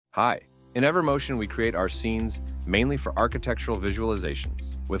Hi. In Evermotion, we create our scenes mainly for architectural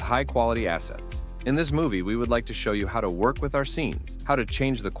visualizations with high-quality assets. In this movie, we would like to show you how to work with our scenes, how to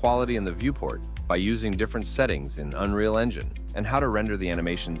change the quality in the viewport by using different settings in Unreal Engine, and how to render the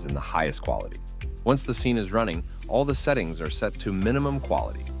animations in the highest quality. Once the scene is running, all the settings are set to minimum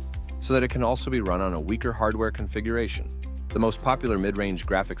quality, so that it can also be run on a weaker hardware configuration. The most popular mid-range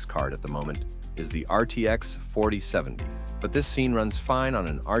graphics card at the moment is the RTX 4070, but this scene runs fine on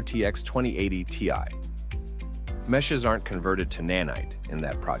an RTX 2080 Ti. Meshes aren't converted to nanite in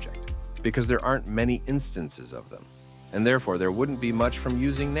that project, because there aren't many instances of them, and therefore there wouldn't be much from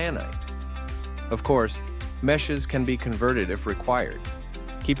using nanite. Of course, meshes can be converted if required.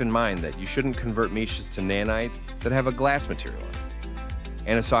 Keep in mind that you shouldn't convert meshes to nanite that have a glass material on it.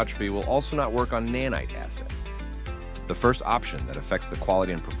 Anisotropy will also not work on nanite assets. The first option that affects the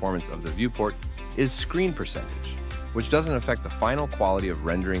quality and performance of the viewport is screen percentage, which doesn't affect the final quality of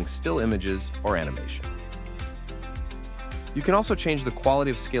rendering still images or animation. You can also change the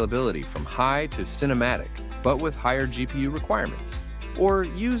quality of scalability from high to cinematic, but with higher GPU requirements, or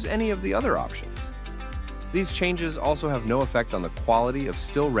use any of the other options. These changes also have no effect on the quality of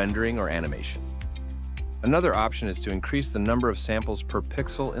still rendering or animation. Another option is to increase the number of samples per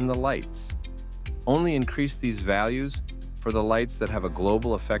pixel in the lights. Only increase these values for the lights that have a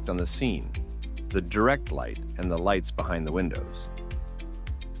global effect on the scene, the direct light and the lights behind the windows.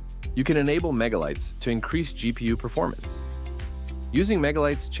 You can enable megalights to increase GPU performance. Using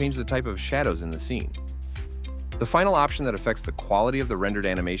megalights change the type of shadows in the scene. The final option that affects the quality of the rendered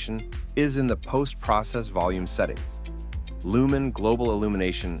animation is in the post-process volume settings, lumen, global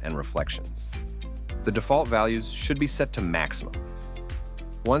illumination, and reflections. The default values should be set to maximum.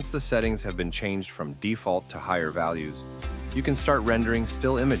 Once the settings have been changed from default to higher values, you can start rendering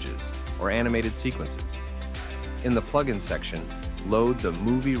still images or animated sequences. In the plugin section, load the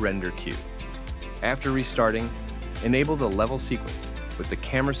Movie Render Queue. After restarting, enable the level sequence with the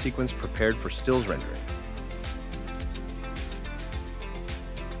camera sequence prepared for stills rendering.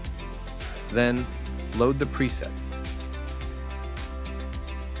 Then, load the preset.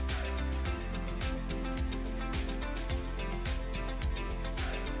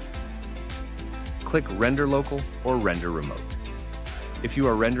 Click Render Local or Render Remote. If you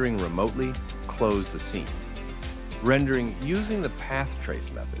are rendering remotely, close the scene. Rendering using the path trace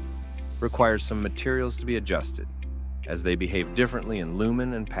method requires some materials to be adjusted, as they behave differently in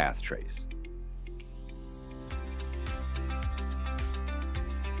lumen and path trace.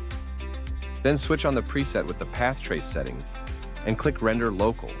 Then switch on the preset with the path trace settings and click Render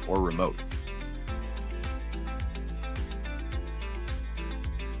Local or Remote.